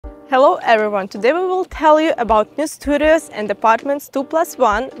Hello everyone, today we will tell you about new studios and apartments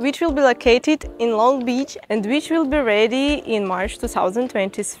 2+1 which will be located in Long Beach and which will be ready in March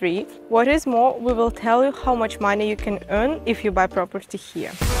 2023. What is more, we will tell you how much money you can earn if you buy property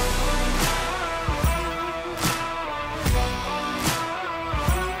here.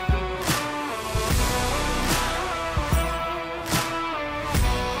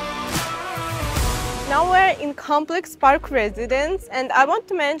 Now we're in Complex Park Residence, and I want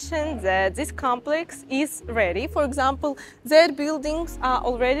to mention that this complex is ready. For example, their buildings are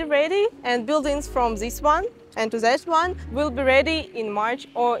already ready, and buildings from this one and to that one will be ready in March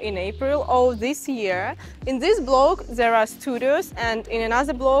or in April of this year. In this block there are studios, and in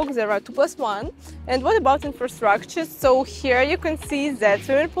another block there are 2+1. And what about infrastructure? So here you can see that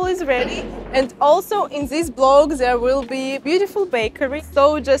swimming pool is ready, and also in this block there will be beautiful bakery.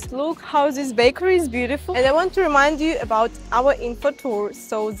 So just look how this bakery is beautiful. And I want to remind you about our info tour.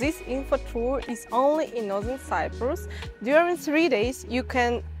 So this info tour is only in Northern Cyprus. During 3 days you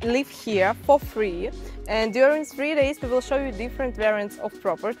can live here for free, and during 3 days we will show you different variants of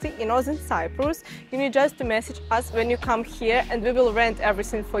property in Northern Cyprus. You need just to message us when you come here, and we will rent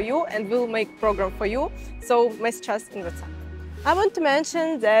everything for you and we'll make program for you. So message us in WhatsApp. I want to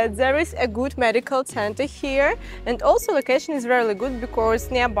mention that there is a good medical center here, and also location is really good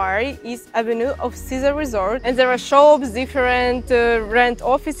because nearby is Avenue of Caesar Resort, and there are shops, different rent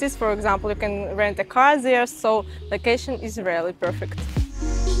offices. For example, you can rent a car there, so location is really perfect.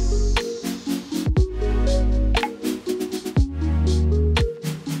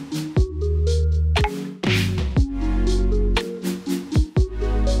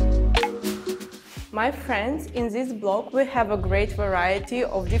 My friends, in this block we have a great variety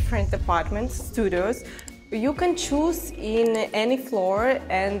of different apartments, studios. You can choose in any floor,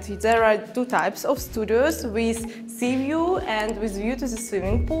 and there are two types of studios, with sea view and with view to the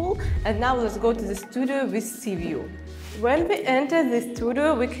swimming pool. And now let's go to the studio with sea view. When we enter the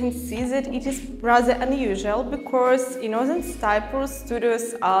studio, we can see that it is rather unusual because in Northern Cyprus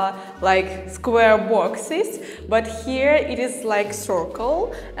studios are like square boxes, but here it is like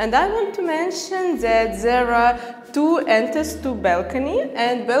circle. And I want to mention that there are two entrances to balcony,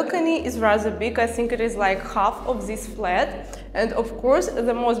 and balcony is rather big. I think it is like half of this flat. And of course,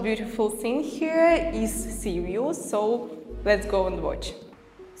 the most beautiful thing here is sea view. So let's go and watch.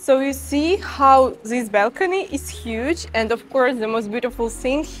 So you see how this balcony is huge, and of course the most beautiful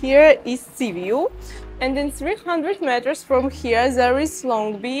thing here is sea view. And in 300 meters from here there is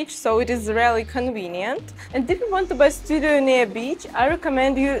Long Beach, so it is really convenient. And if you want to buy a studio near beach, I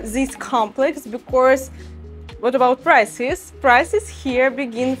recommend you this complex because what about prices? Prices here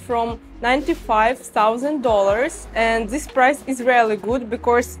begin from $95,000, and this price is really good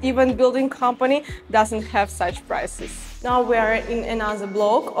because even building company doesn't have such prices. Now we are in another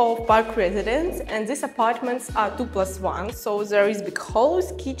block of Park Residence, and these apartments are 2+1, so there is big hall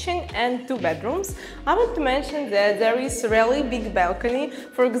with kitchen and 2 bedrooms. I want to mention that there is really big balcony.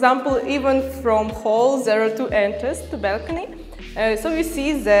 For example, even from hall there are 2 entrances to balcony. So you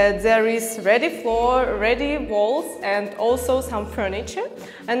see that there is ready floor, ready walls, and also some furniture.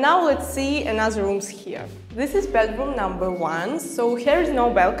 And now let's see another rooms here. This is bedroom number 1. So here is no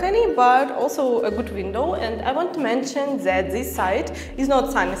balcony, but also a good window. And I want to mention that this side is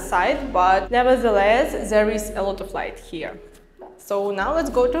not sunny side, but nevertheless there is a lot of light here. So now let's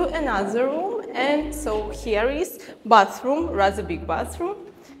go to another room. And so here is bathroom, rather big bathroom.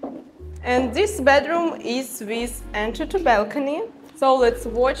 And this bedroom is with entry to balcony. So let's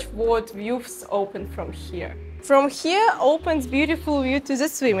watch what views open from here. From here opens beautiful view to the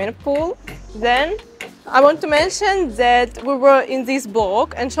swimming pool. Then I want to mention that we were in this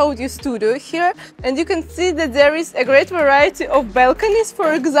block and showed you studio here, and you can see that there is a great variety of balconies.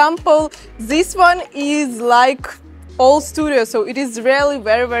 For example, this one is like all studio, so it is really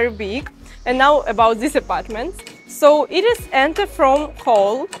very big. And now about this apartment. So it is enter from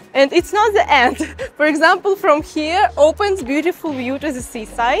hall, and it's not the end. For example, from here opens beautiful view to the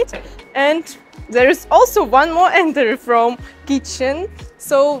seaside, and there is also one more entry from kitchen.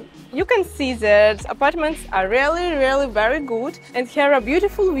 So you can see that apartments are really very good, and here are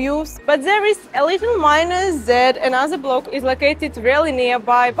beautiful views. But there is a little minus that another block is located really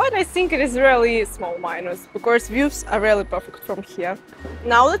nearby, but I think it is really small minus because views are really perfect from here.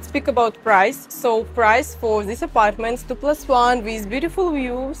 Now let's speak about price. So price for this apartment 2+1 with beautiful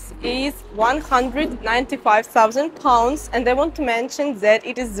views is £195,000, and I want to mention that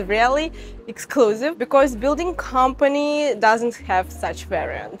it is really exclusive because building company doesn't have such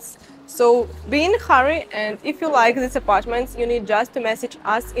variants. So be in a hurry, and if you like these apartments, you need just to message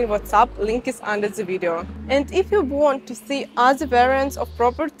us in WhatsApp, link is under the video. And if you want to see other variants of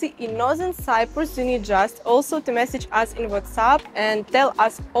property in Northern Cyprus, you need just also to message us in WhatsApp and tell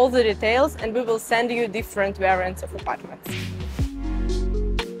us all the details, and we will send you different variants of apartments.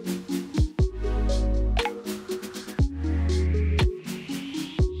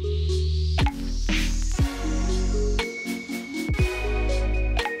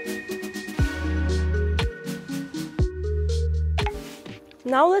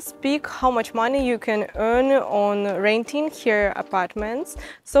 Now let's speak how much money you can earn on renting here apartments.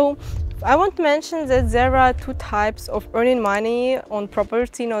 So I want to mention that there are two types of earning money on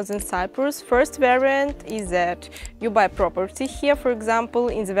property in Northern Cyprus. First variant is that you buy property here, for example,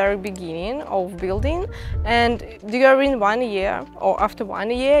 in the very beginning of building, and during 1 year or after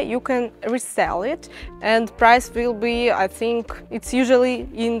 1 year you can resell it, and price will be, I think it's usually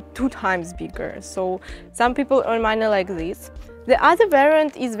in 2 times bigger. So some people earn money like this. The other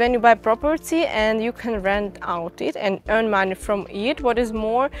variant is when you buy property and you can rent out it and earn money from it. What is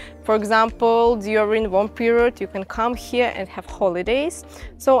more, for example, during one period you can come here and have holidays.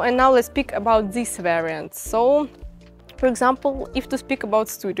 So, and now let's speak about this variant. So, for example, if to speak about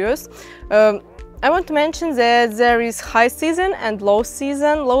studios, I want to mention that there is high season and low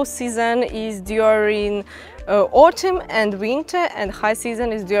season. Low season is during autumn and winter, and high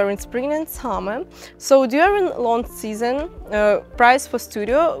season is during spring and summer. So during long season, price for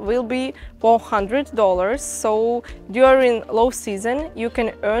studio will be $400. So during low season, you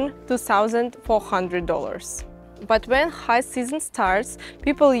can earn $2,400. But when high season starts,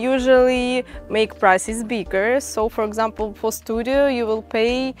 people usually make prices bigger. So for example, for studio, you will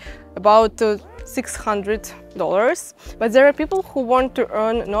pay about $600. But there are people who want to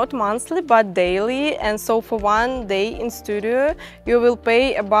earn not monthly but daily, and so for 1 day in studio you will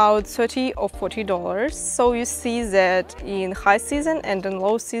pay about $30 or $40. So you see that in high season and in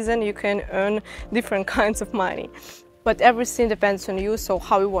low season you can earn different kinds of money. But everything depends on you, so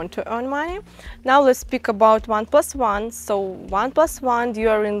how you want to earn money. Now let's speak about 1+1. So 1+1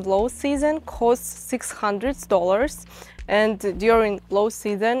 during low season costs $600, and during low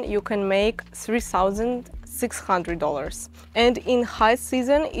season you can make $3,600. And in high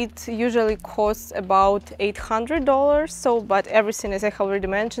season it usually costs about $800. So, but everything, as I have already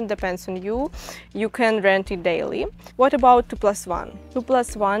mentioned, depends on you. You can rent it daily. What about 2+1?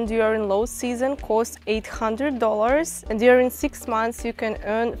 2+1 during low season costs $800, and during 6 months you can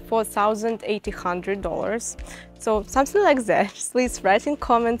earn $4,800. So something like that. Please write in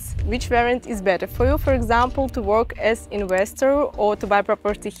comments which variant is better for you. For example, to work as investor or to buy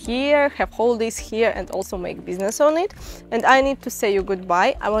property here, have holidays here and also make business on it. And I need to say you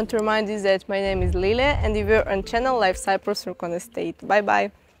goodbye. I want to remind you that my name is Lile and you're on channel Life Cyprus Surkon Estate. Bye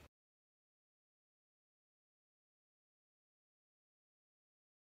bye.